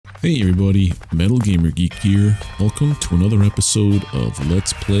Hey everybody, Metal Gamer Geek here. Welcome to another episode of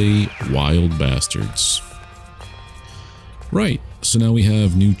Let's Play Wild Bastards. Right, so now we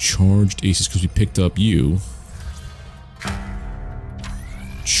have new charged aces because we picked up you.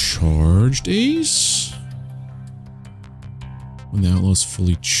 Charged ace? When the outlaw is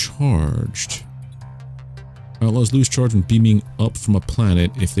fully charged. Outlaws lose charge when beaming up from a planet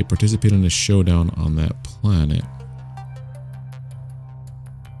if they participate in a showdown on that planet.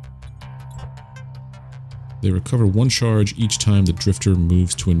 They recover one charge each time the drifter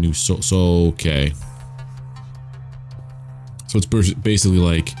moves to a new soul. So, okay. So it's basically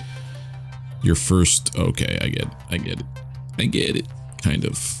like your first... Okay, I get it. Kind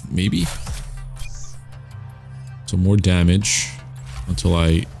of. Maybe. So more damage until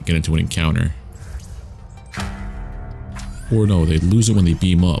I get into an encounter. Or no, they lose it when they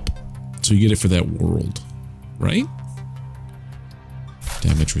beam up. So you get it for that world. Right?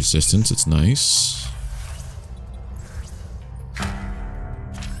 Damage resistance, it's nice.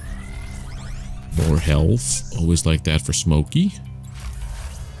 More health. Always like that for Smokey.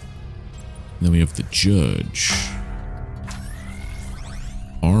 And then we have the judge.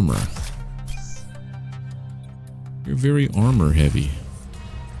 Armor. You're very armor heavy.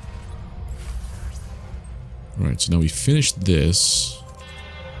 Alright, so now we finished this.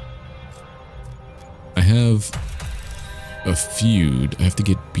 I have a feud. I have to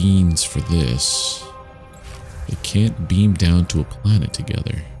get beans for this. They can't beam down to a planet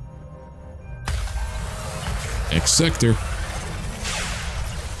together. X sector.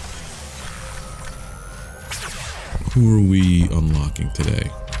 Who are we unlocking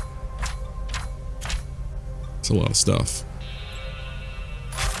today? It's a lot of stuff.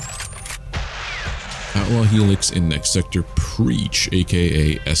 Outlaw Helix in next sector. Preach,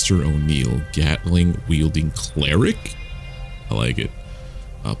 aka Esther O'Neill, Gatling wielding cleric. I like it.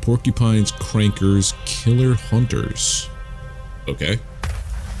 Porcupines, crankers, killer hunters. Okay.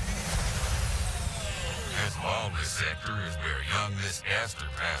 Sector is where young Miss Esther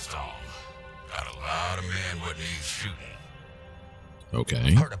passed on. Got a lot of men what needs shooting.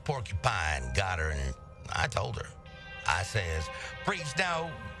 Okay. Heard a porcupine got her, and I told her. I says, "Preach,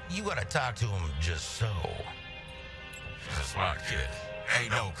 now you gotta talk to him just so." She's a smart kid.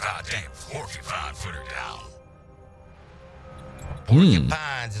 Ain't no goddamn porcupine put her down.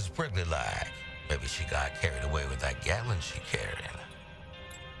 Porcupines is prickly like. Maybe she got carried away with that Gatling she carrying.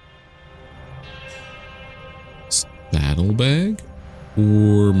 Saddlebag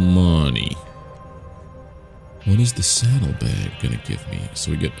or money? What is the saddlebag gonna give me?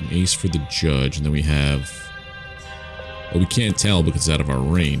 So we get an ace for the judge, and then we have... Oh, we can't tell because it's out of our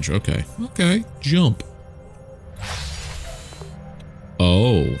range. Okay. Okay. Jump.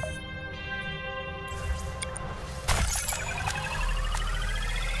 Oh.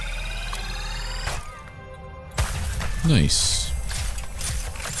 Nice.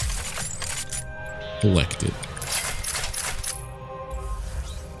 Collected.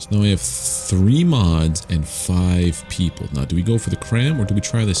 Now we have 3 mods and 5 people. Now, do we go for the cram or do we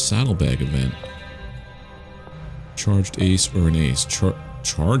try the saddlebag event? Charged ace or an ace?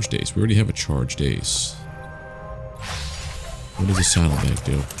 Charged ace. We already have a charged ace. What does a saddlebag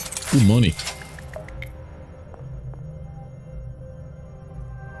do? Ooh, money.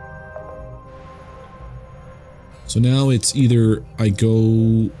 So now it's either I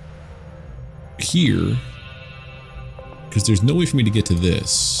go here, because there's no way for me to get to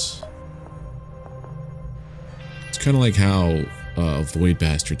this. It's kind of like how Void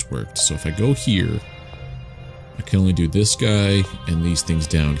Bastards worked. So if I go here, I can only do this guy and these things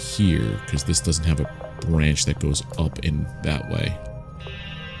down here, because this doesn't have a branch that goes up in that way.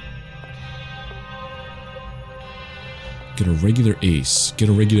 Get a regular ace. Get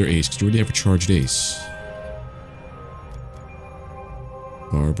a regular ace, because you already have a charged ace.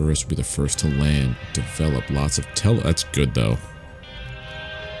 Barbarous will be the first to land. Develop lots of that's good though.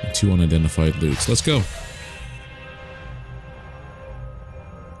 And 2 unidentified loots. Let's go.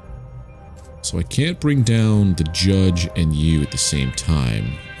 So I can't bring down the judge and you at the same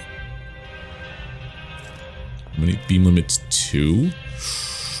time. How many beam limits? 2?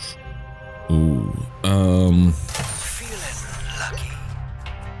 Ooh. Feeling lucky.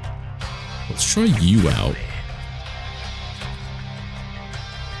 Let's try you out.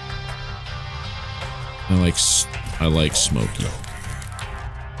 I like Smokey.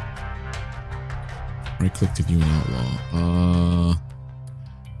 Right click to view an outlaw.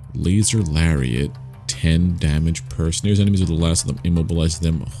 Laser lariat, 10 damage per. Snares enemies with the last of them, immobilize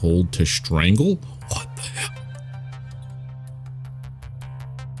them, hold to strangle? What the hell?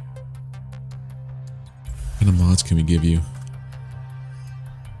 What kind of mods can we give you?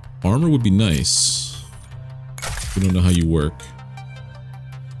 Armor would be nice. We don't know how you work.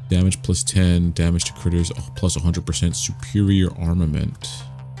 Damage plus 10, damage to critters plus 100%, superior armament.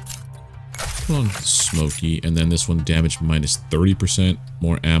 Put on smoky, and then this one damage minus 30%,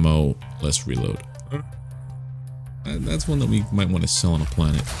 more ammo, less reload. That's one that we might want to sell on a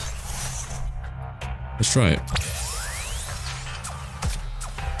planet. Let's try it.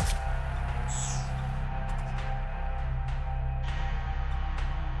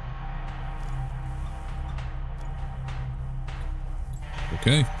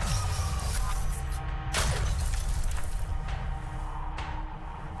 Okay.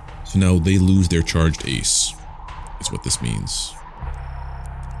 So now they lose their charged ace, is what this means.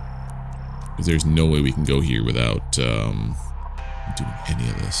 Because there's no way we can go here without doing any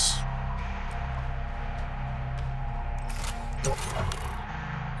of this.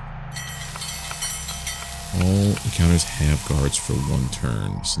 All encounters have guards for 1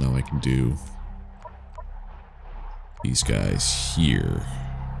 turn, so now I can do these guys here.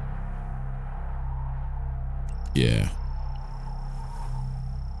 Yeah.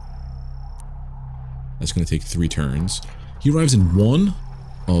 That's going to take 3 turns. He arrives in 1?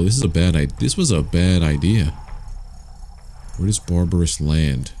 Oh, this is a bad idea. This was a bad idea. Where does Barbarous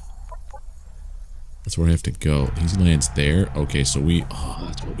land? That's where I have to go. He lands there. Okay, so we... Oh,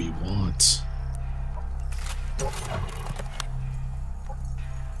 that's what we want.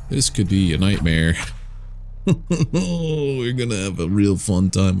 This could be a nightmare. We're gonna have a real fun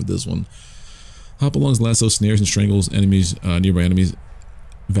time with this one. Hop along lasso, snares, and strangles enemies, nearby enemies.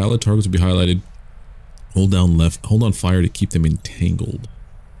 Valid targets will be highlighted. Hold down left. Hold on fire to keep them entangled.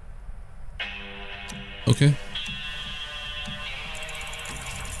 Okay.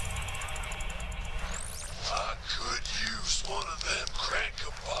 I could use one of them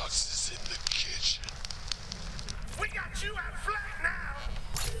cranker boxes in the kitchen. We got you out flat now.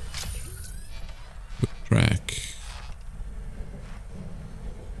 Track.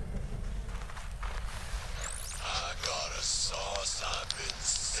 I got a sauce I've been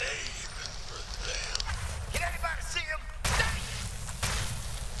saving for them. Can anybody see him?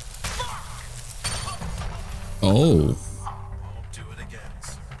 Oh. Won't do it again,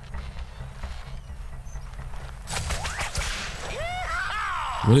 sir.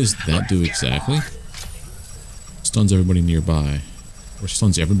 What does that do exactly? Stuns everybody nearby. Or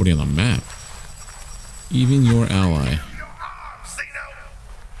stuns everybody on the map. Even your ally.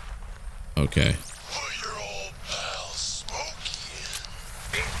 Okay. Put your old pal Smokey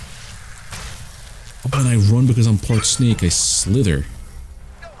in. Oh, and I run because I'm part snake. I slither.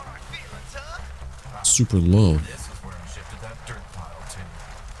 Super low. This is where I shifted that dirt pile to.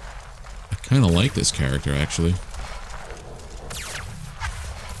 I kind of like this character, actually.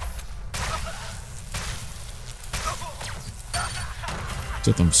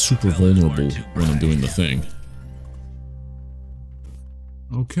 Except I'm super vulnerable when I'm doing the thing.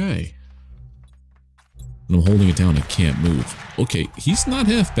 Okay. When I'm holding it down, I can't move. Okay, he's not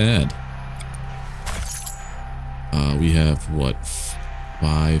half bad. We have, what,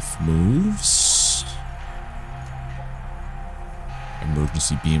 5 moves?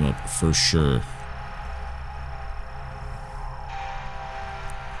 Emergency beam up for sure.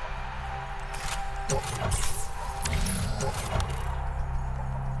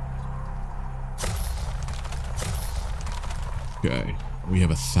 Okay, we have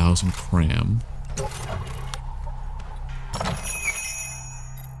 1,000 cram.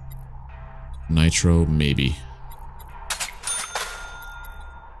 Nitro, maybe.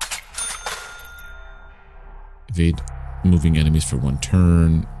 Evade moving enemies for 1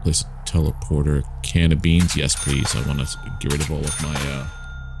 turn. Place a teleporter. Can of beans, yes please. I want to get rid of all of my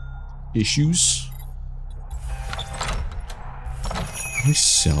issues. Can I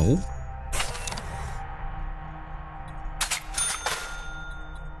sell?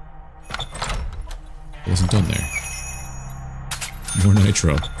 Wasn't done there. More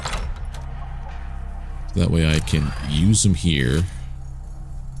nitro. That way I can use them here.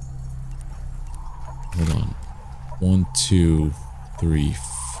 Hold on. 1, 2, 3,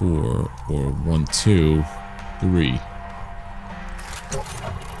 4, or 1, 2, 3.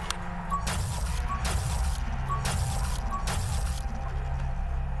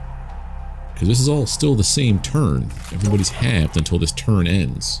 Because this is all still the same turn. Everybody's halved until this turn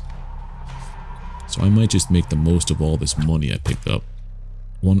ends. So I might just make the most of all this money I picked up.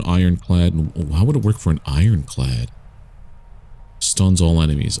 1 ironclad. Oh, how would it work for an ironclad? Stuns all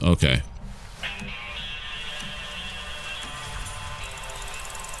enemies. Okay.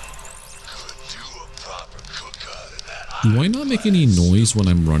 Do I not make any noise when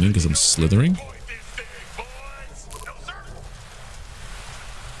I'm running because I'm slithering?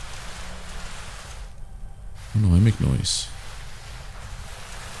 Oh no, I make noise.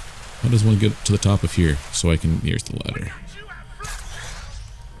 How does one get to the top of here so I can... Here's the ladder.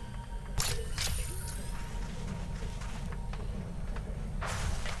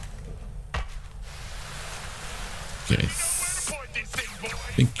 Okay.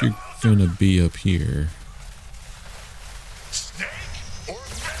 I think you're gonna be up here.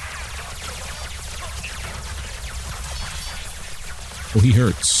 Oh, he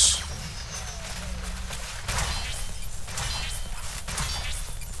hurts.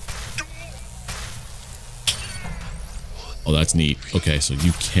 Oh, that's neat. Okay, so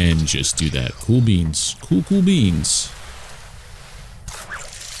you can just do that. Cool beans. Cool beans.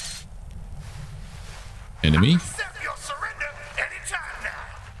 Enemy?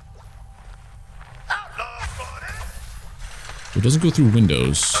 It doesn't go through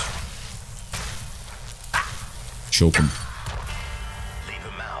windows. Choke him. Leave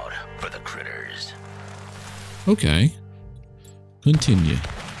him out for the critters. Okay. Continue.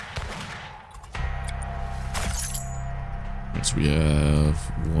 So we have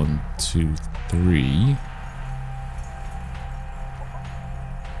 1, 2, 3.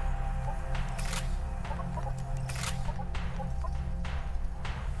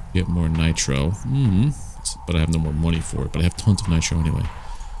 Get more nitro. But I have no more money for it. But I have tons of nitro anyway.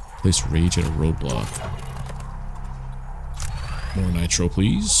 Place rage at a roadblock. More nitro,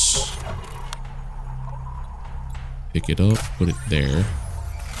 please. Pick it up. Put it there.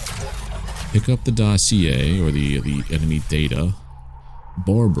 Pick up the dossier, or the enemy data.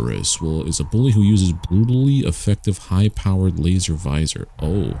 Barbarous is a bully who uses brutally effective high-powered laser visor.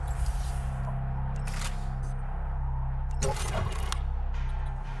 Oh.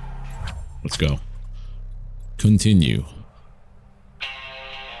 Let's go. Continue.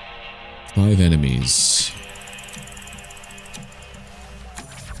 5 enemies.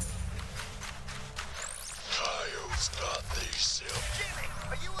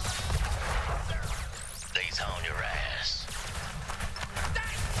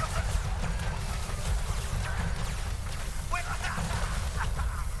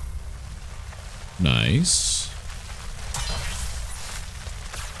 Nice.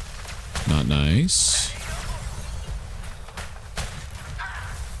 Not nice.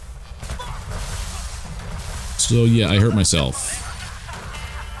 So yeah, I hurt myself.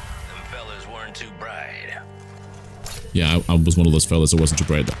 Them fellas weren't too bright. Yeah, I was one of those fellas that wasn't too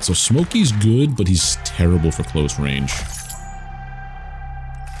bright. So Smokey's good, but he's terrible for close range.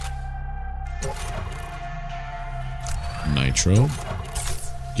 Nitro.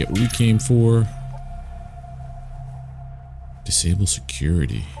 Get what we came for. Disable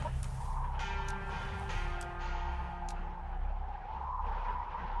security.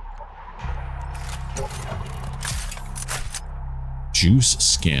 Juice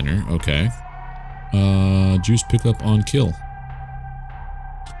scanner. Okay. Juice pickup on kill.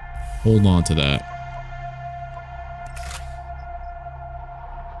 Hold on to that.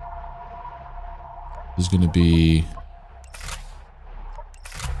 There's gonna be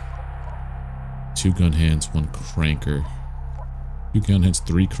 2 gun hands, 1 cranker. 2 gun hands,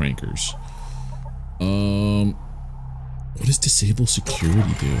 3 crankers. What does disable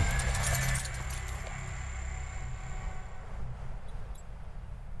security do? You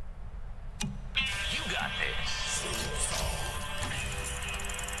got this.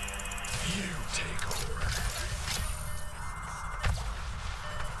 You take over.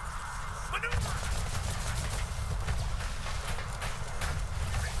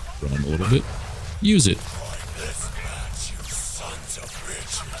 Run a little bit. Use it.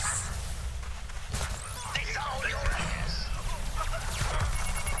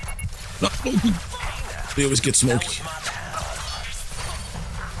 They always get smoky.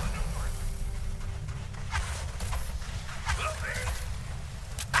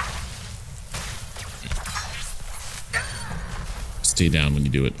 Stay down when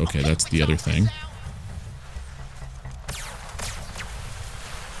you do it. Okay, that's the other thing.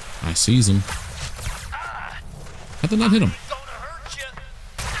 I sees him. How'd they not hit him?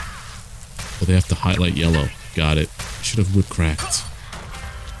 Oh, they have to highlight yellow. Got it. Should have whip cracked.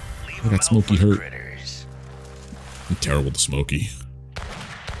 I got Smokey hurt. I'm terrible to Smokey.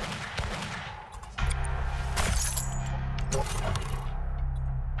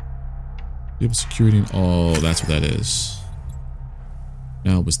 You have security. Oh, that's what that is.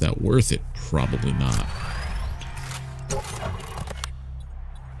 Now, was that worth it? Probably not.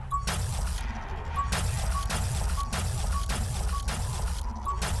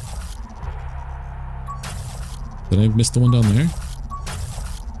 Did I miss the one down there?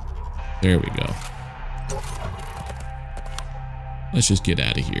 There we go. Let's just get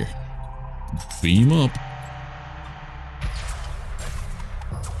out of here. Beam up.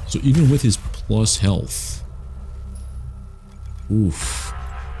 So even with his plus health. Oof.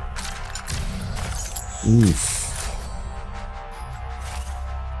 Oof.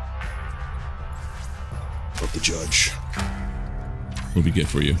 But the judge. What do we get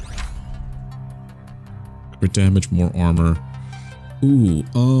for you? Crit damage, more armor. Ooh,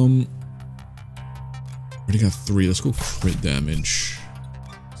 already got 3. Let's go crit damage.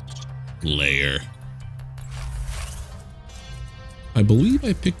 Layer. I believe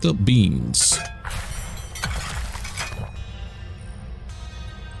I picked up beans.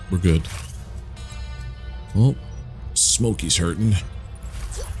 We're good. Well, Smokey's hurting.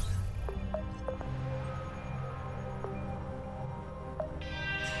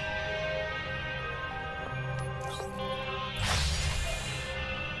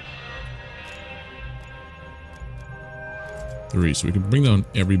 Three, so we can bring down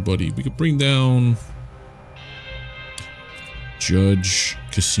everybody. We could bring down Judge,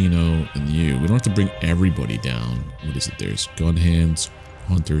 Casino, and you. We don't have to bring everybody down. What is it? There's gun hands,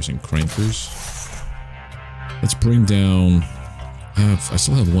 hunters, and crankers. Let's bring down. I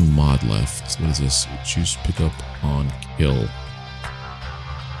still have 1 mod left. What is this? Choose pickup on kill.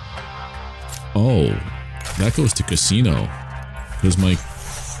 Oh, that goes to Casino because my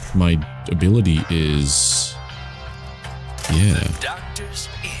ability is. Yeah. Doctor's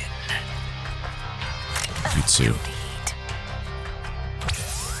in. Jutsu.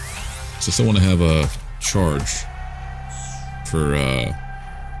 So I still want to have a charge for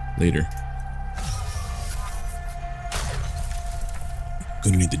later.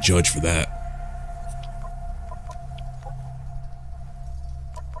 Gonna need the judge for that.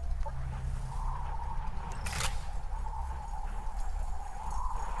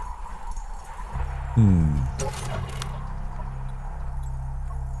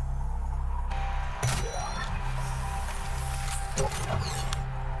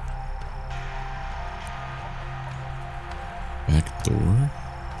 Back door.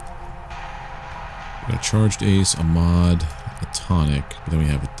 We got a charged ace, a mod, a tonic, but then we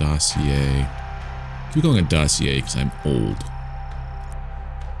have a dossier. Keep going a dossier because I'm old.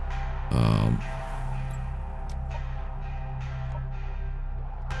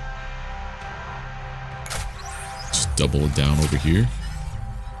 Just double it down over here.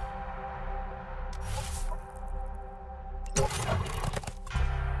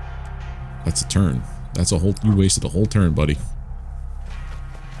 That's a turn. That's a whole. You wasted a whole turn, buddy.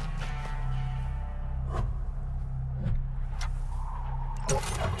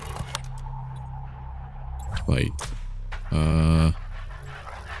 Fight. Yeah,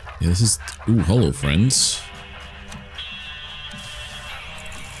 this is. Ooh, hello, friends.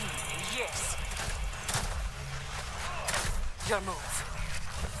 Yes. Your move.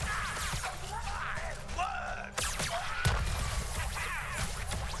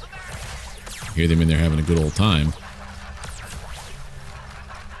 Hear them in there having a good old time.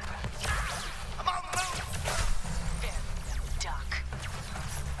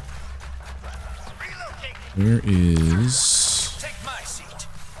 Where is? Take my seat.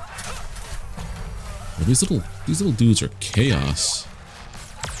 Oh, these little dudes are chaos.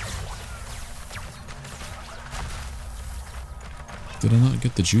 Did I not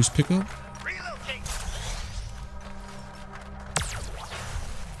get the juice pickup?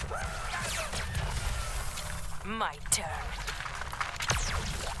 My turn.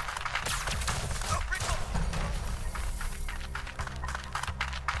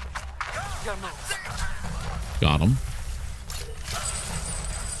 Your move. Got him.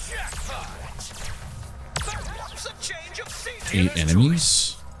 Perhaps a change of scenery. 8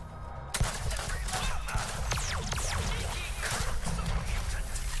 enemies.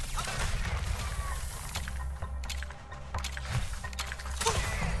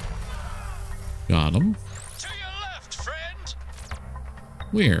 Got him. To your left, friend.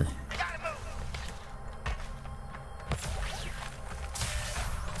 Where?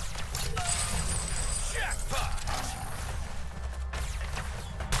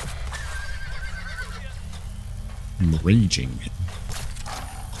 I'm raging.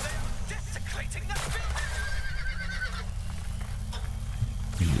 Desecrating the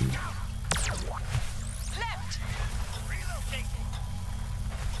Ew. left. Relocating.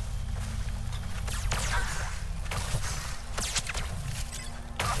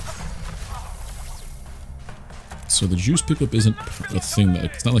 So the juice pickup isn't a thing that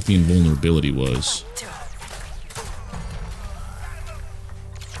it's not like the invulnerability was.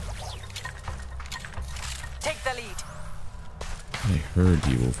 Take the lead. I heard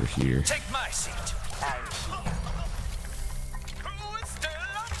you over here. Take my seat. Who is still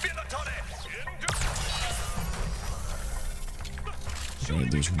ambulatory?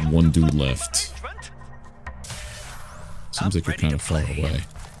 Alright, there's one dude left. Seems like you're kind of far away.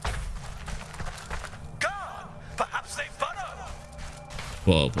 Perhaps they follow.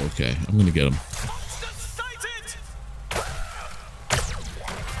 Well, okay. I'm gonna get him.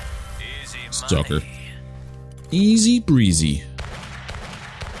 Stalker. Easy breezy.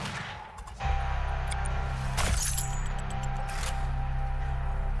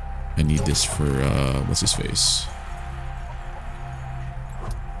 I need this for, what's his face?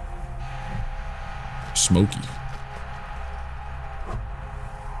 Smokey.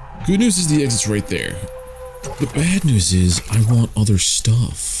 Good news is the exit's right there. The bad news is I want other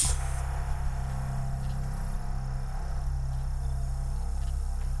stuff.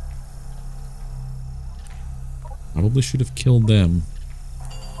 Probably should have killed them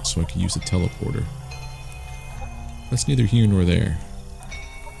so I could use the teleporter. That's neither here nor there.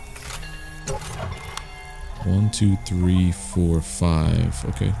 1, 2, 3, 4, 5.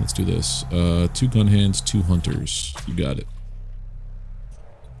 Okay, let's do this. 2 gun hands, 2 hunters. You got it.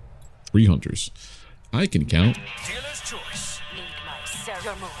 3 hunters. I can count. Dealer's choice.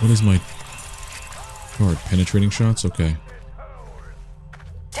 What is my card? Penetrating shots? Okay.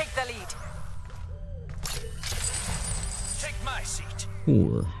 Take the lead. Take my seat.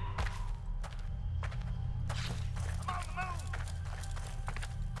 4.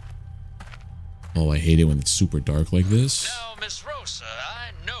 Oh, I hate it when it's super dark like this. Now, Miss Rosa,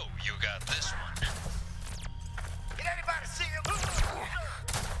 I know you got this one. Did anybody see him?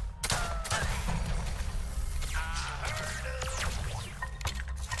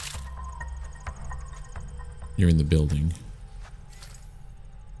 You're in the building.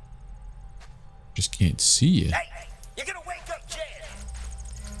 Just can't see you. Hey, you're gonna wake up Jed.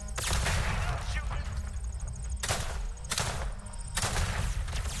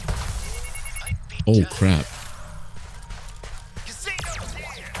 Oh, crap. Casino's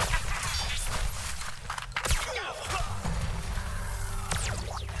here.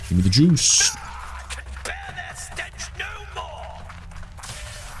 Give me the juice. I can bear that stench no more.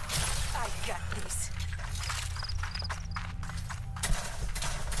 I got this.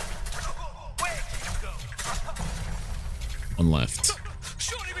 Where did you go? One left.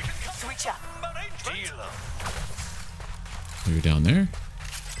 Surely we can come. Switch up. Dealer. Oh, you're down there?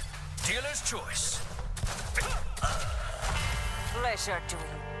 Dealer's choice. Pleasure doing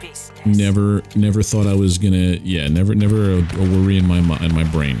business. Never thought I was gonna. Yeah, never a worry in my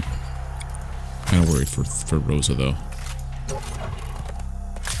brain. Kind of worried for Rosa though.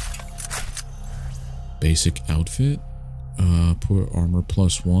 Basic outfit. Poor armor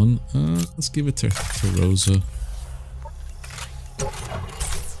 +1. Let's give it to Rosa.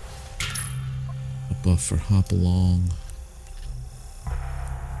 A buff for hop along.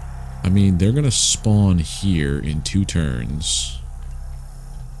 I mean, they're gonna spawn here in 2 turns.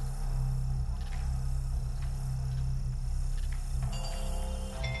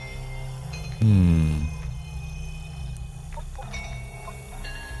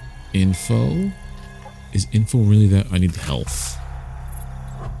 Info? Is info really that? I need the health.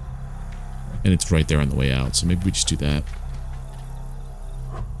 And it's right there on the way out, so maybe we just do that.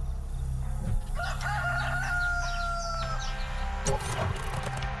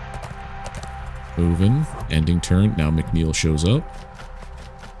 Moving. Ending turn. Now McNeil shows up.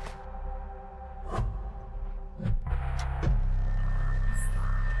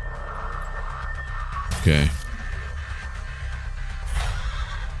 Okay.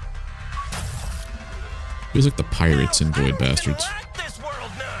 Feels like the pirates in Void Bastards. Like this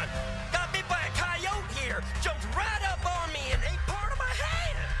world none. Got bit by a coyote here. Jumped right up on me and ate part of my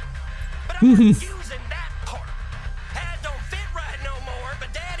hand. But I'm not using that part. Hat don't fit right no more,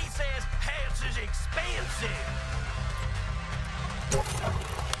 but Daddy says hats is expensive.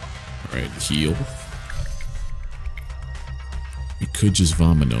 Alright, heal. We could just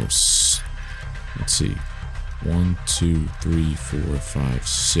Vamonos. Let's see. 1, 2, 3, 4, 5,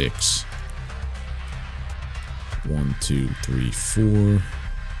 6. 1, 2, 3, 4.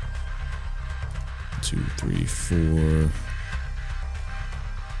 2, 3, 4.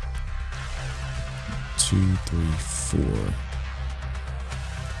 2, 3, 4.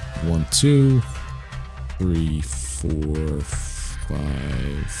 1, 2, 3, 4,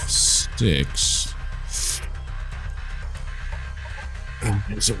 5, 6.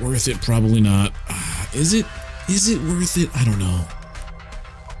 Is it worth it? Probably not. Is it? Is it worth it? I don't know.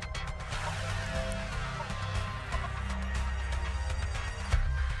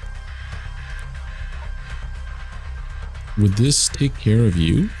 Would this take care of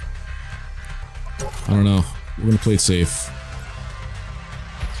you? I don't know. We're gonna play it safe.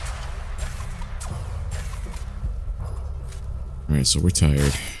 Alright, so we're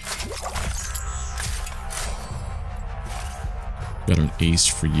tired. Got an ace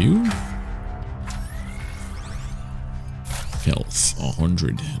for you. Health,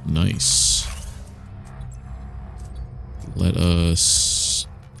 100. Nice. Let us...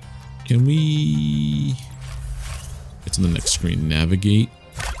 Can we... It's on the next screen. Navigate.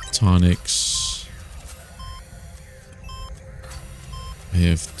 Tonics. I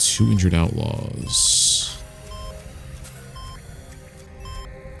have 2 injured outlaws.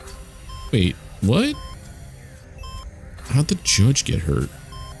 Wait, what? How'd the judge get hurt?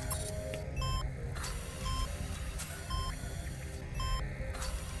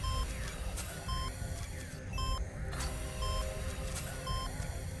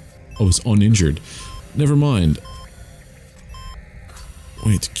 Oh, it's uninjured. Never mind.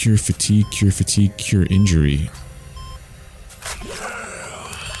 Wait, cure fatigue, cure injury.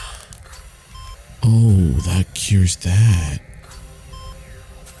 Oh, that cures that.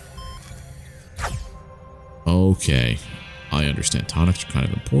 Okay. I understand. Tonics are kind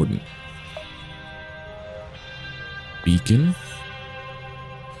of important. Beacon.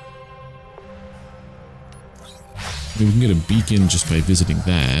 Maybe we can get a beacon just by visiting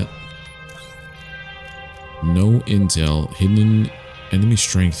that. No intel. Hidden. Enemy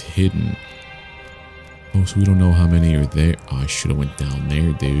strength hidden. Oh, so we don't know how many are there. Oh, I should have went down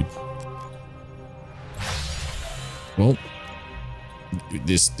there, dude. Well.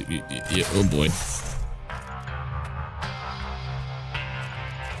 This. Yeah, oh boy.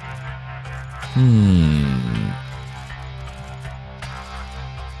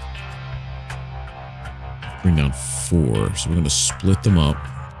 Bring down 4. So we're going to split them up.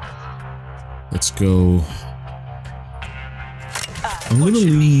 Let's go. I'm going to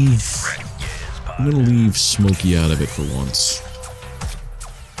leave Smokey out of it for once.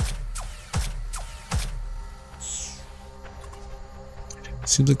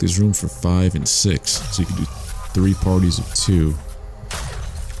 Seems like there's room for 5 and 6. So you can do 3 parties of 2.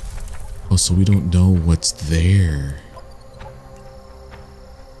 Oh, so we don't know what's there.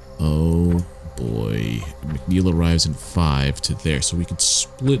 Oh boy. McNeil arrives in 5 to there. So we can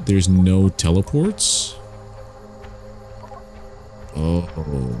split. There's no teleports? Oh,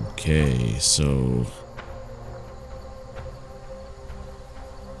 okay. So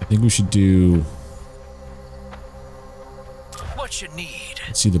I think we should do... What you need?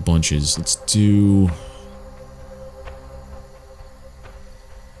 Let's see the bunches. Let's do...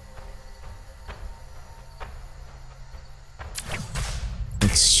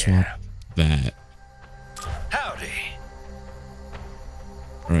 Let's swap that. Howdy.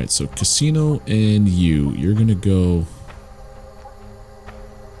 Alright, so casino and you're gonna go...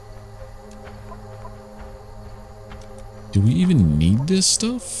 Do we even need this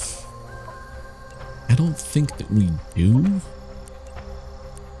stuff? I don't think that we do.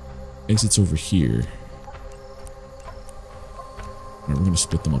 Exit's over here. Alright, we're gonna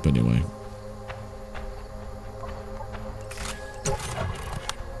split them up anyway.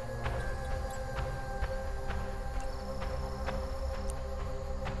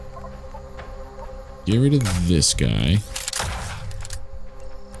 Get rid of this guy.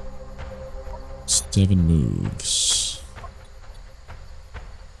 7 moves.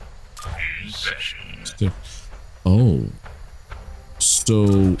 Oh.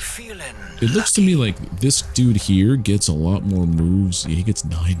 So it looks to me like this dude here gets a lot more moves. Yeah, he gets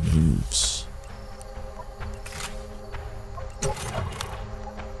 9 moves.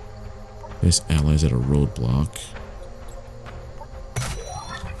 This allies at a roadblock.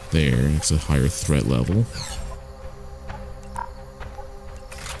 There, it's a higher threat level.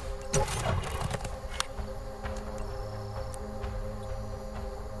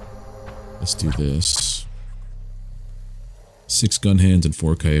 Let's do this. 6 gun hands and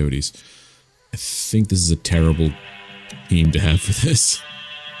 4 coyotes. I think this is a terrible team to have for this.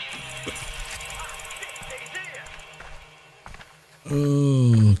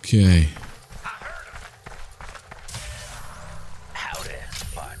 Okay. Howdy,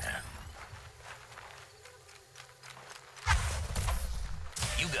 partner.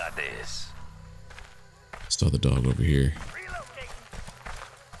 You got this. Saw the dog over here.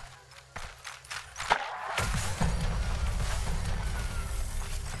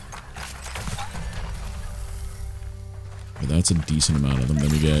 That's a decent amount of them. Then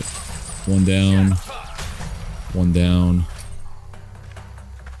we get 1 down, 1 down.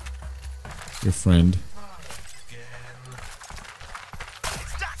 Your friend.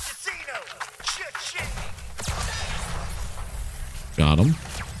 Got him.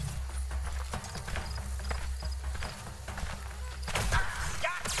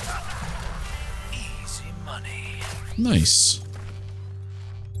 Easy money. Nice.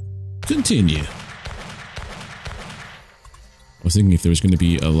 continue. I was thinking if there was going to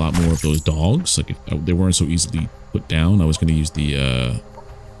be a lot more of those dogs, like if they weren't so easily put down, I was going to use the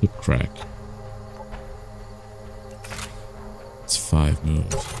whip crack. It's 5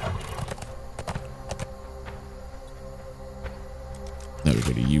 moves. Now we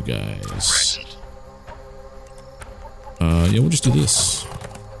go to you guys. Yeah, we'll just do this.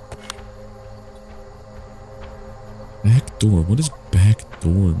 Back door. What does back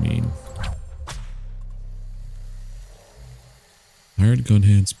door mean? Hired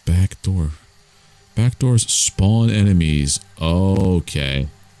gunheads, back door. Back doors spawn enemies. Okay.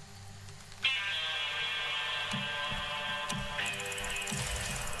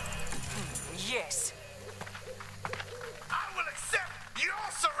 Yes. I will accept your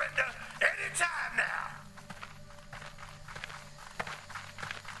surrender anytime now.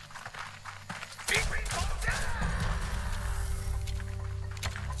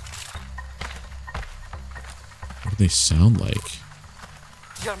 What do they sound like?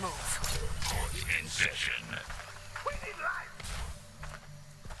 Your move. In session. We need life.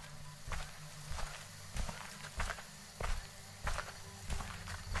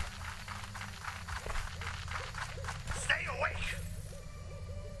 Stay awake.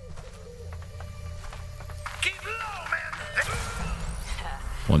 Keep low, man.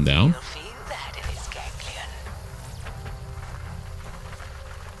 One down. You'll feel that in his ganglion.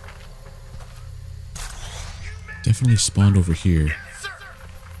 Definitely spawned over here. Yes, sir.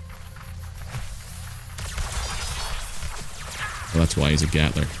 Well, that's why he's a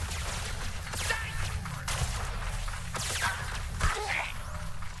Gatler.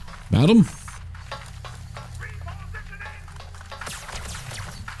 Madam?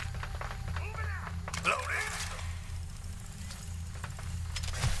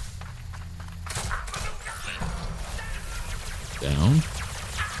 Down.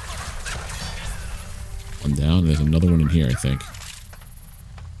 One down. There's another one in here, I think.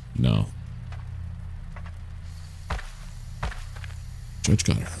 No. Judge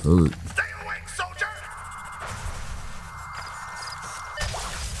got hurt. Stay awake, soldier.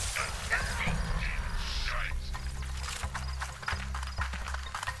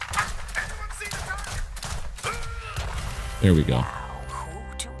 Anyone see the target? There we go.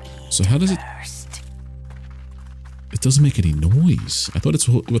 Who to eat So how does it... first? It doesn't make any noise. I thought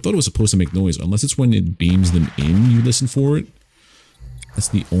it was supposed to make noise. Unless it's when it beams them in, you listen for it. That's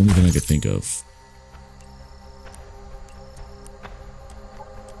the only thing I could think of.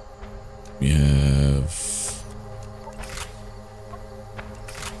 We have...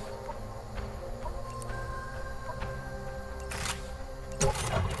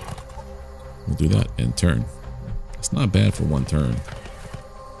 We'll do that and turn. It's not bad for one turn.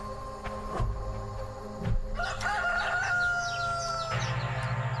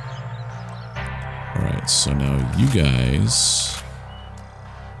 Alright, so now you guys...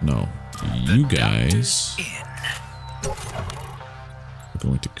 No, you guys... We're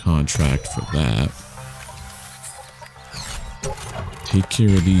going to contract for that. Take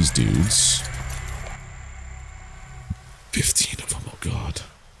care of these dudes. 15 of them, oh god.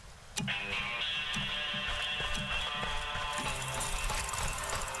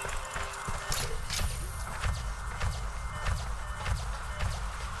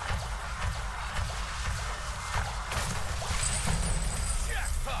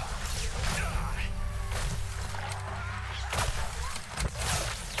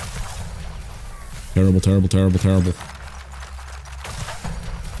 Terrible, terrible, terrible, terrible.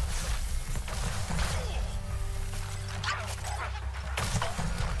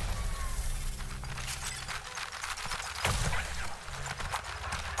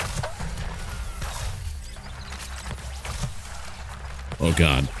 Oh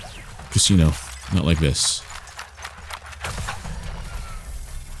god. Casino. Not like this.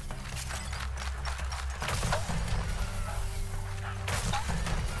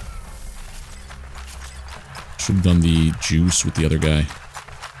 Should have done the juice with the other guy.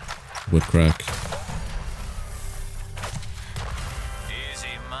 Whip crack. Easy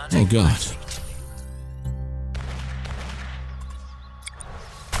money. Oh god.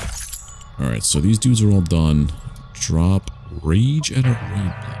 Alright, so these dudes are all done. Drop rage at a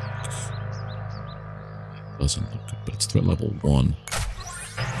raid block. Doesn't look good, but it's threat level 1.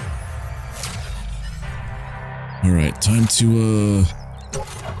 Alright, time to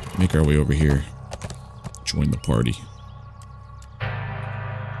make our way over here. Join the party.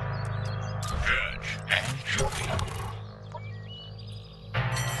 Judge and jury.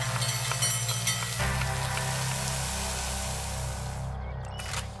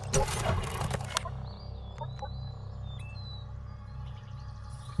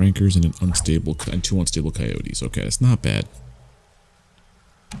 Rankers and two unstable coyotes. Okay, that's not bad.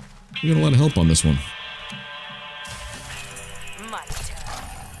 We got a lot of help on this one. My turn.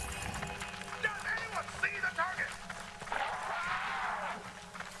 Does anyone see the target?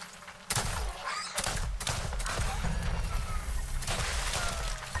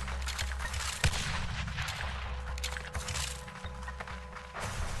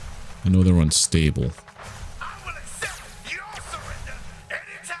 I know they're unstable. I will accept your surrender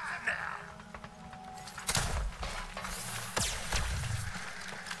anytime now.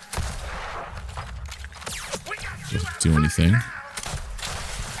 We got you Doesn't out do anything. now.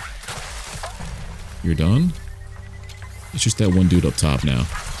 You're done? It's just that one dude up top now.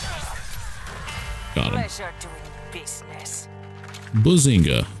 Got him. Pleasure doing business.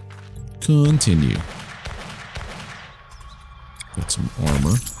 Bazinga. Continue. Got some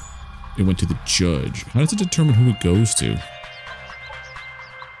armor. It went to the judge. How does it determine who it goes to?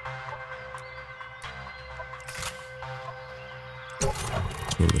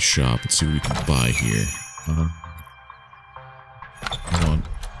 Let's go to the shop and see what we can buy here. Hold on.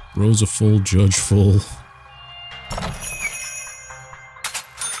 Rosa full, judge full.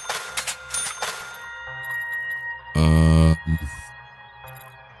 A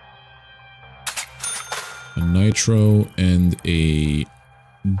nitro and a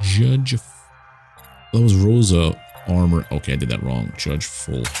judge. That was Rosa armor. Okay, I did that wrong. Judge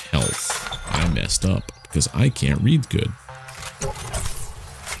full health. I messed up because I can't read good.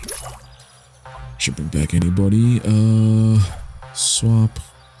 Should bring back anybody. Swap.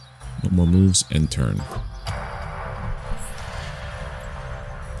 No more moves and turn.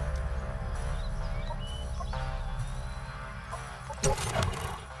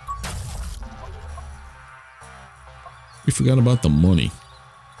 We forgot about the money.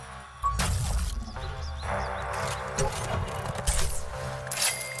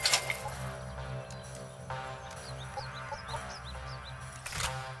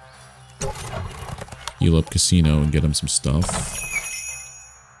 Heal up Casino and get him some stuff.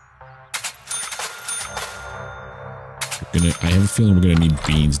 I have a feeling we're gonna need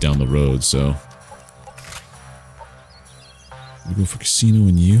beans down the road, so we go for Casino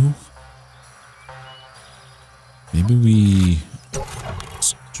and you. Maybe we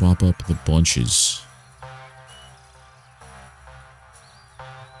swap up the bunches.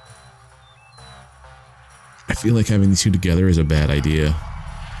 I feel like having these two together is a bad idea.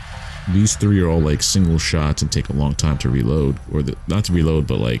 These three are all like single shots and take a long time to reload. Or not to reload,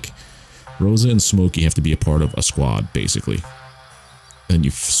 but like Rosa and Smokey have to be a part of a squad, basically. Then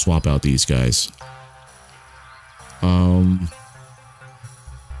you swap out these guys.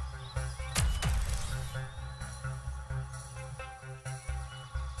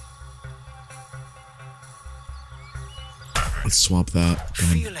 Let's swap that.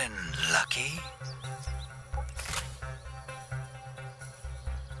 Feeling lucky?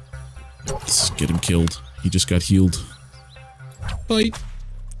 Let's get him killed. He just got healed. Bite.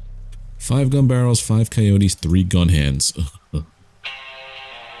 5 gun barrels, 5 coyotes, 3 gun hands.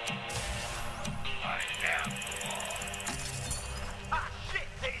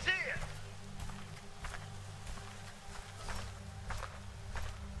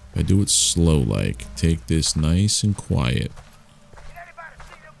 If I do it slow like, take this nice and quiet.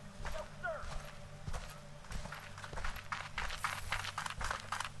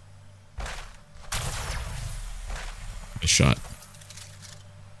 A shot.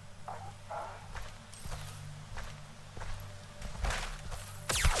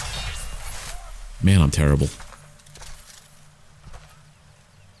 Man, I'm terrible.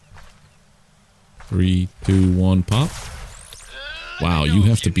 3, 2, 1, pop. Wow, you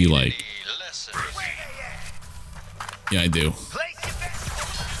have to be like... Yeah, I do.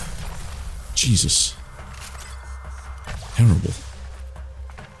 Jesus. Terrible.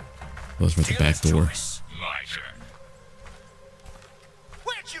 Well, let's the back door. My turn.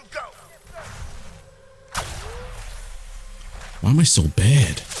 Where'd you go? Why am I so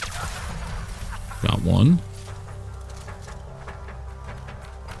bad? Got one.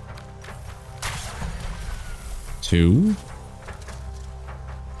 Two.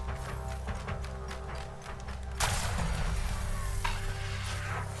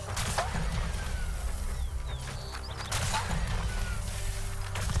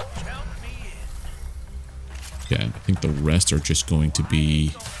 Yeah, I think the rest are just going to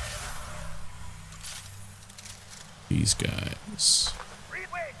be these guys.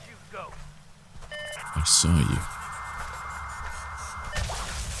 Where'd you go? I saw you.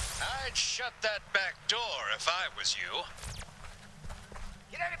 I'd shut that back door if I was you.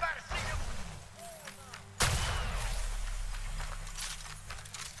 Can anybody see him?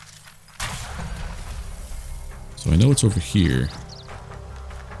 So I know it's over here.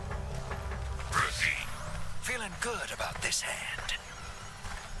 Feeling good about this hand.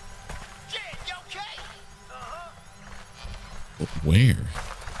 Jed, you okay? But where?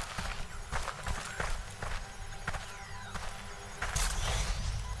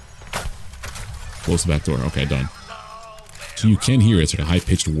 Close the back door. Okay, done. So you can hear it. It's like a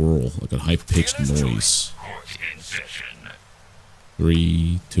high-pitched whirl, like a high-pitched noise.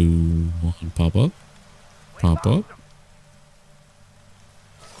 3, 2, 1, pop up. Pop up.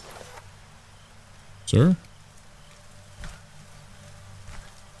 Sir?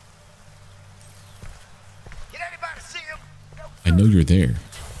 Did anybody see him? I know you're there.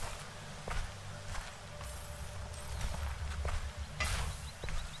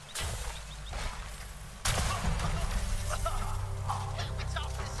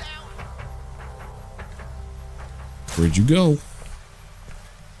 Where'd you go?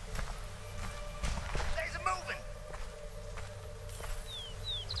 There's a moving.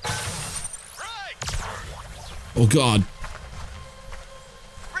 Right. Oh God.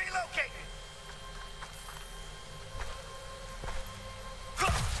 Relocating.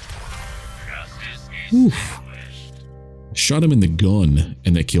 Oof. Shot him in the gun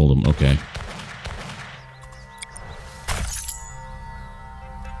and they killed him. Okay.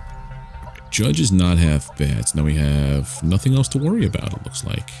 Judge is not half bad. So now we have nothing else to worry about, it looks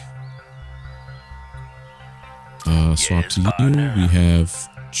like. Swap to you. We have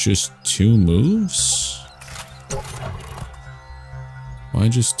just 2 moves. Why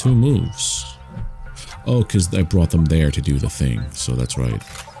just 2 moves? Oh, because I brought them there to do the thing. So that's right.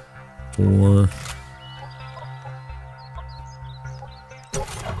 4.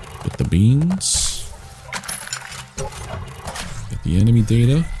 Get the beans. Get the enemy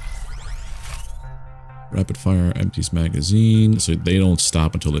data. Rapid fire empties magazine. So they don't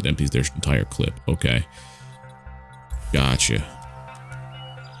stop until it empties their entire clip. Okay. Gotcha.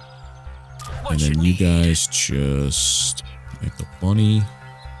 And then you guys just make the bunny.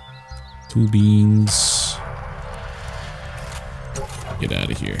 2 beans. Get out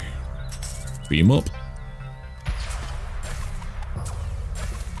of here. Beam up.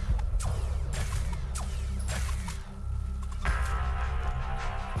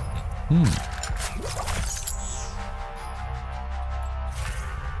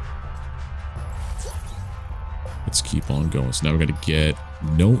 Let's keep on going. So now we're going to get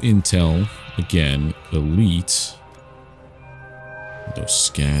no intel. Again, elite. No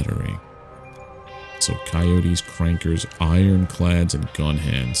scattering. So coyotes, crankers, ironclads, and gun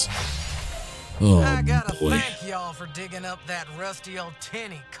hands. Oh, I gotta boy. thank y'all for digging up that rusty old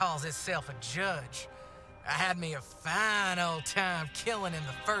tin he calls itself a judge. I had me a fine old time killing him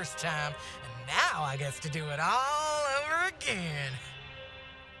the first time, and now I guess to do it all over again.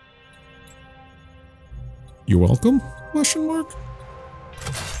 You're welcome? Question mark?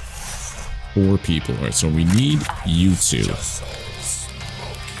 4 people. Alright, so we need you 2.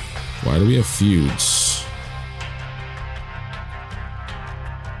 Why do we have feuds?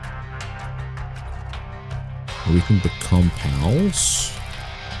 We can become pals?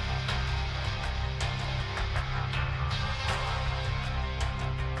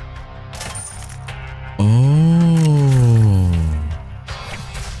 Oh.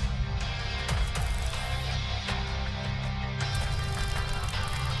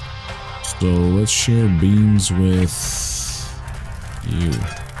 So let's share beans with you.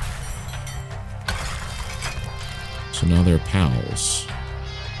 So now they're pals.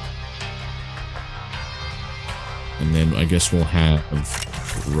 And then I guess we'll have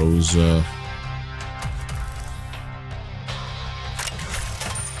Rosa.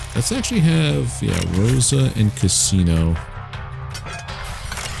 Let's actually have, yeah, Rosa and Casino.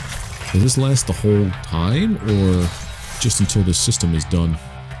 Does this last the whole time or just until the system is done?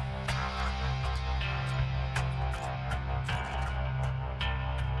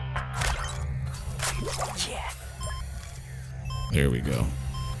 There we go.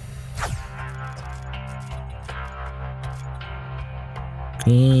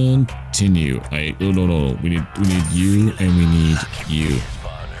 Continue. Oh no. We need you and we need you.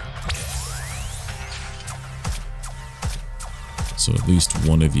 So at least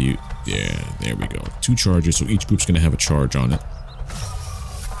one of you. Yeah, there we go. 2 charges, so each group's gonna have a charge on it.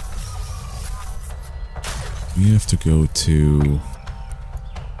 We have to go to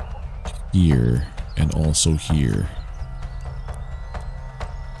here and also here.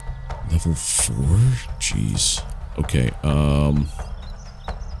 Level 4? Jeez. Okay,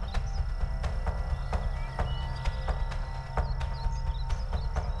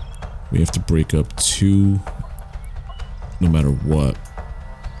 we have to break up 2 no matter what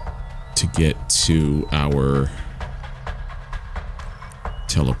to get to our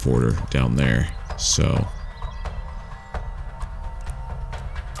teleporter down there. So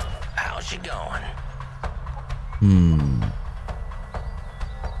How's she going?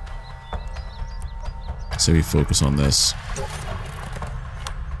 so we focus on this.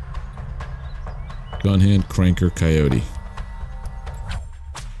 Gun hand, cranker, coyote.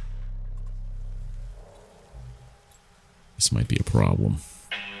 This might be a problem.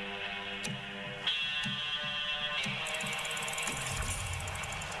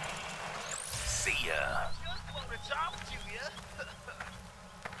 See ya.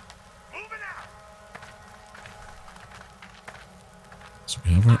 So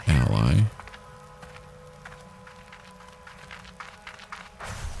we have our ally.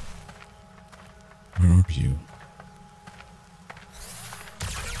 Where are you?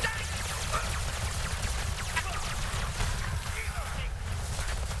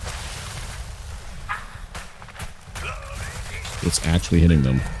 It's actually hitting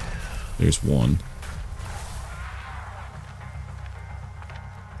them. There's one.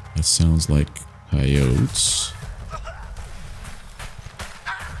 That sounds like coyotes.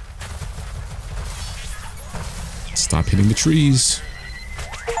 Stop hitting the trees.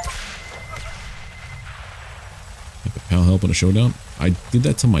 Have a pal help in a showdown? I did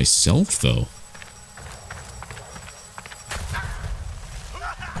that to myself, though.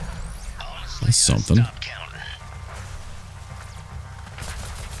 That's something. Stop counting.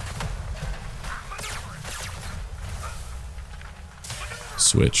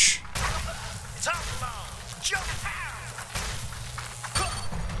 Switch.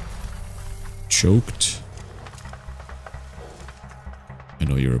 Choked. I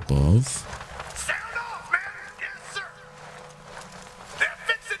know you're above. Sound off, man! Yes, sir! They're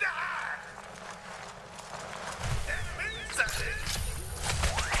fixing to hide! Enemies ahead!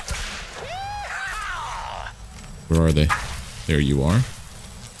 Where are they? There you are.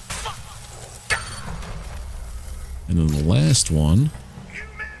 And then the last one. You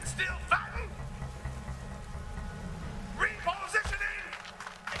men still fighting? Repositioning!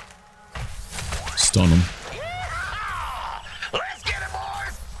 Stun them. Let's get it,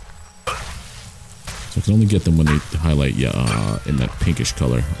 boys! So I can only get them when they highlight in that pinkish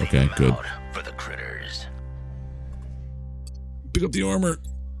color. Okay, good. Out for the critters. Pick up the armor.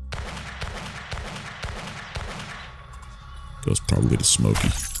 Goes probably to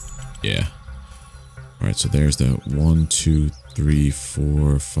Smokey. Yeah. Alright, so there's the 1, 2, 3,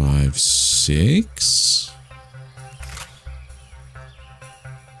 4, 5, 6.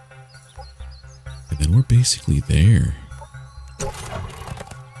 And then we're basically there.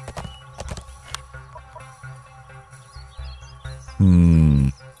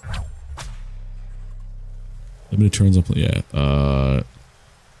 Limited turns up. Yeah.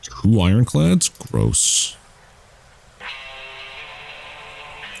 2 ironclads? Gross.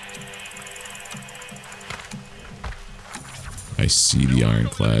 I see the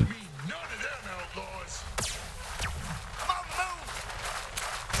ironclad. None of them outlaws! Come on, move!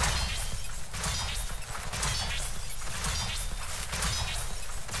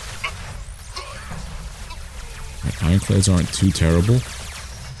 Right, ironclads aren't too terrible.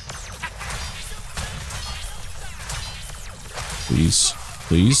 Please.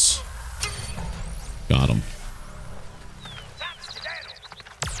 Please. Got him.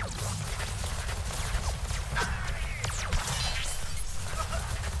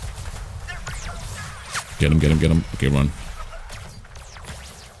 Get him, get him, get him. Okay, run.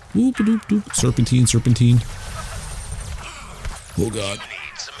 Whoop doop doop. Serpentine, serpentine. Oh god.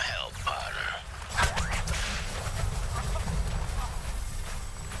 Need some help, partner.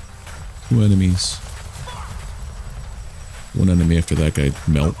 2 enemies. 1 enemy after that guy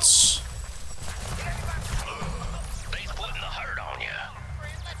melts. They's putting the hurt on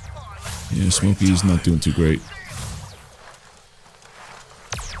you. Yeah, Smokey's not doing too great.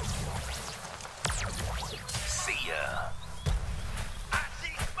 See ya.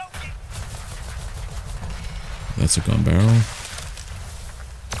 That's a gun barrel.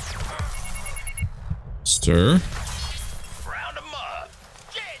 Stir. Round 'em up.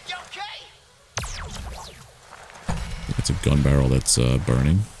 It's a gun barrel that's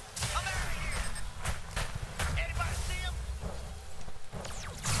burning.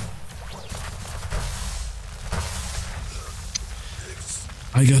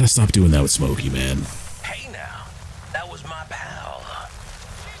 I gotta stop doing that with Smokey, man. Hey now, that was my pal.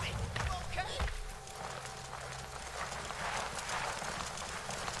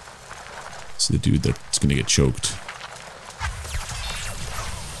 It's the dude that's gonna get choked.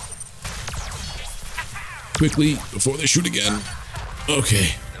 Quickly, before they shoot again.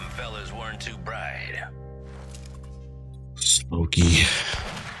 Okay. Them fellas weren't too bright. Smokey.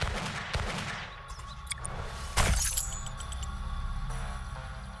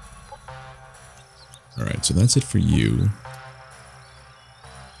 Alright, so that's it for you.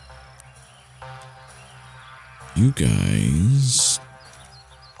 You guys...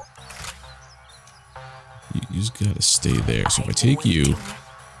 You just gotta stay there. So if I take you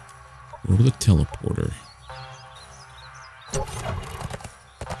over the teleporter.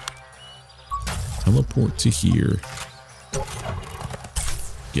 Teleport to here.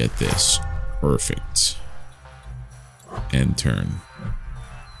 Get this. Perfect. End turn.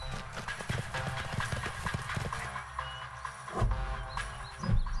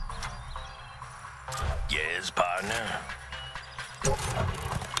 Yes, partner.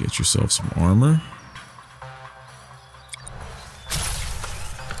 Get yourself some armor.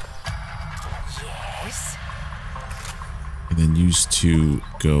 Yes. And then use to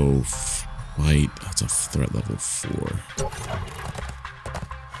go fight. That's a threat level 4.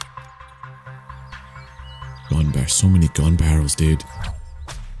 Gun barrel. So many gun barrels, dude.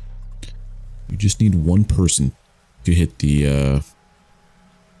 You just need one person to hit the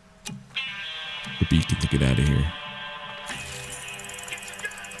beacon to get out of here.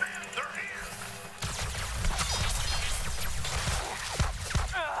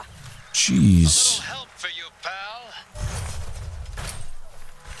 Jeez. Help for you, pal.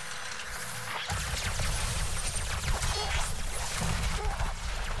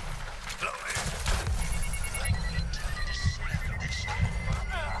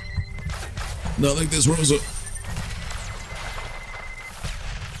 Not like this, Rosa.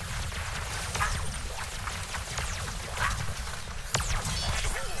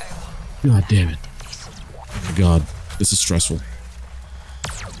 God damn it. Oh my god, this is stressful.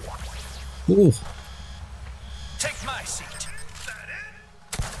 Oh. Take my seat.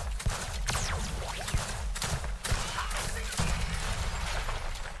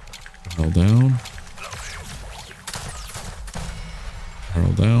 Barrel down.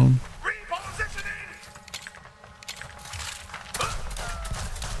 Barrel down.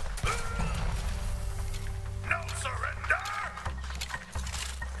 No surrender!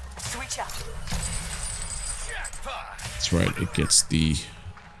 Switch up. Jackpot. That's right, it gets the...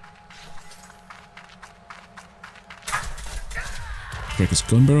 Because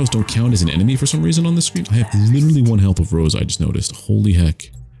gun barrels don't count as an enemy for some reason on this screen. I have literally 1 health of Rose, I just noticed. Holy heck.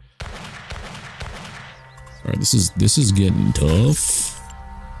 Alright, this is getting tough.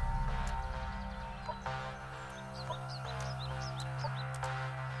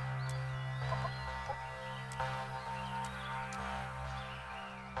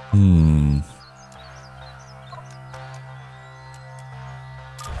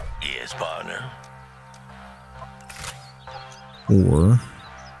 Yes, partner. 4,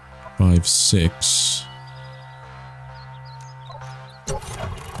 5, 6.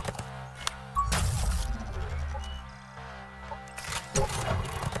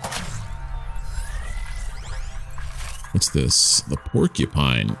 What's this? The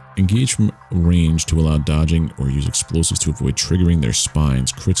porcupine. Engage from range to allow dodging or use explosives to avoid triggering their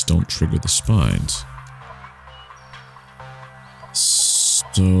spines. Crits don't trigger the spines.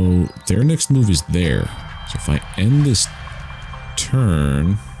 So their next move is there. So if I end this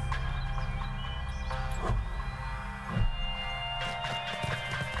turn...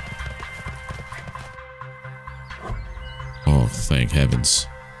 Oh, thank heavens.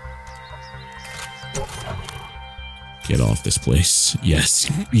 Get off this place. Yes,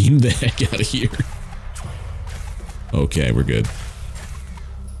 beam the heck out of here. Okay, we're good.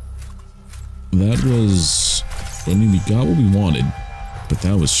 That was... I mean, we got what we wanted, but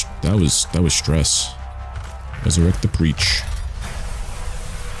that was stress. Resurrect the preach.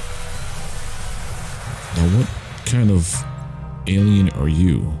 Now, what kind of alien are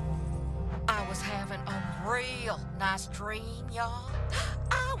you? I was having a real nice dream, y'all.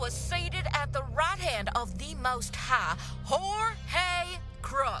 I was seated at the right hand of the Most High, Jorge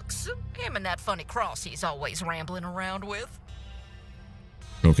Crux. Him and that funny cross he's always rambling around with.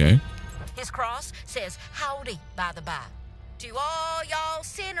 Okay. His cross says, howdy, by the by, to all y'all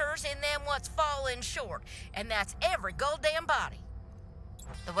sinners and them what's fallen short, and that's every goddamn body.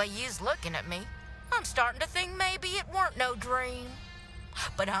 The way you's looking at me, I'm starting to think maybe it weren't no dream.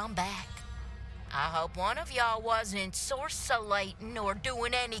 But I'm back. I hope one of y'all wasn't sorcellating or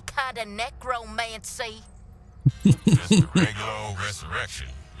doing any kind of necromancy. Just a regular old resurrection,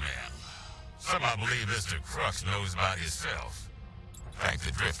 man. Somehow believe Mr. Crux knows about himself. Thank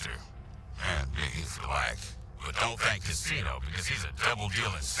the Drifter. And he's black. But don't thank Casino, because he's a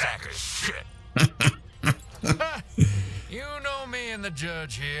double-dealing sack of shit. You know me and the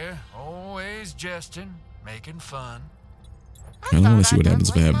judge here. Always jesting, making fun. I don't want to see what happens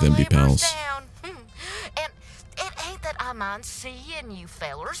if I have them be pals. And it ain't that I mind seeing you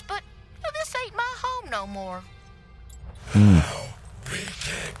fellers, but This ain't my home no more. We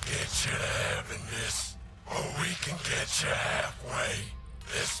can't get you to heaven, miss, or we can get you halfway.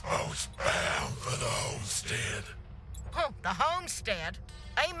 This boat's bound for the Homestead. Huh, the Homestead?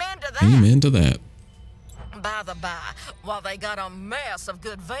 Amen to that. Amen to that. By the by, while they got a mess of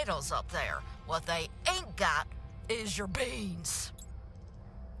good victuals up there, what they ain't got is your beans.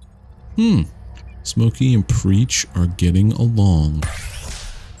 Smokey and Preach are getting along.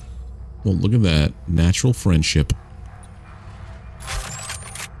 Well, look at that. Natural friendship.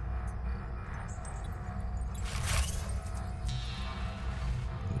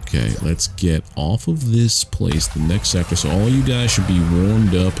 Okay, let's get off of this place, the next sector. So all you guys should be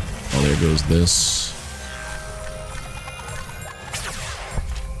warmed up. Oh, there goes this.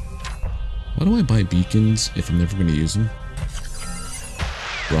 Why do I buy beacons if I'm never going to use them?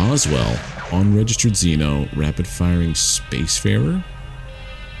 Roswell, unregistered Xeno, rapid firing spacefarer.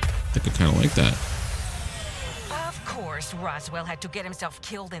 I think I kind of like that. Of course, Roswell had to get himself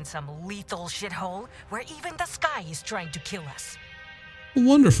killed in some lethal shithole where even the sky is trying to kill us.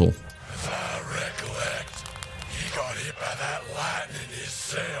 Wonderful. As I recollect, he got hit by that lightning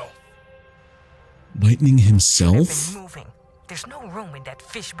himself. Lightning I've himself? been moving. There's no room in that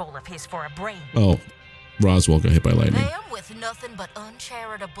fishbowl of his for a brain. Oh, Roswell got hit by lightning. Them with nothing but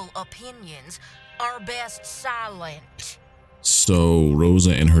uncharitable opinions are best silent. So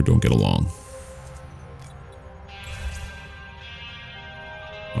Rosa and her don't get along.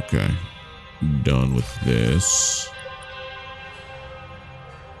 Okay. Done with this.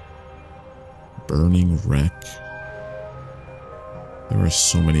 Burning wreck. There are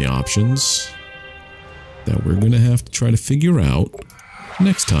so many options that we're gonna have to try to figure out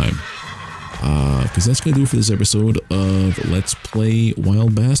next time. Because that's gonna do it for this episode of Let's Play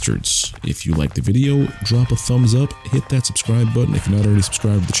Wild Bastards. If you liked the video, drop a thumbs up, hit that subscribe button if you're not already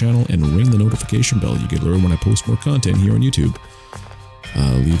subscribed to the channel, and ring the notification bell. You get alerted when I post more content here on YouTube.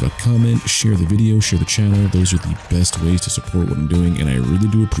 Leave a comment, share the video, share the channel. Those are the best ways to support what I'm doing, and I really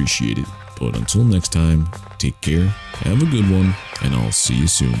do appreciate it. But until next time, take care, have a good one, and I'll see you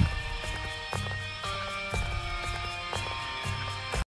soon.